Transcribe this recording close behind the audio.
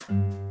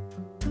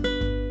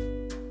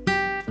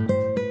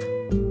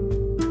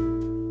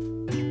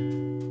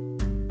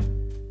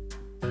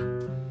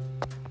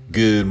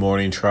Good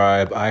morning,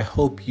 tribe. I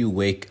hope you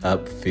wake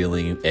up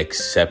feeling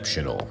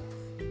exceptional.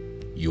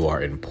 You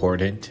are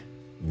important,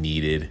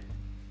 needed,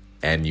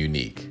 and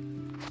unique.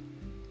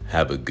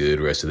 Have a good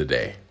rest of the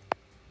day.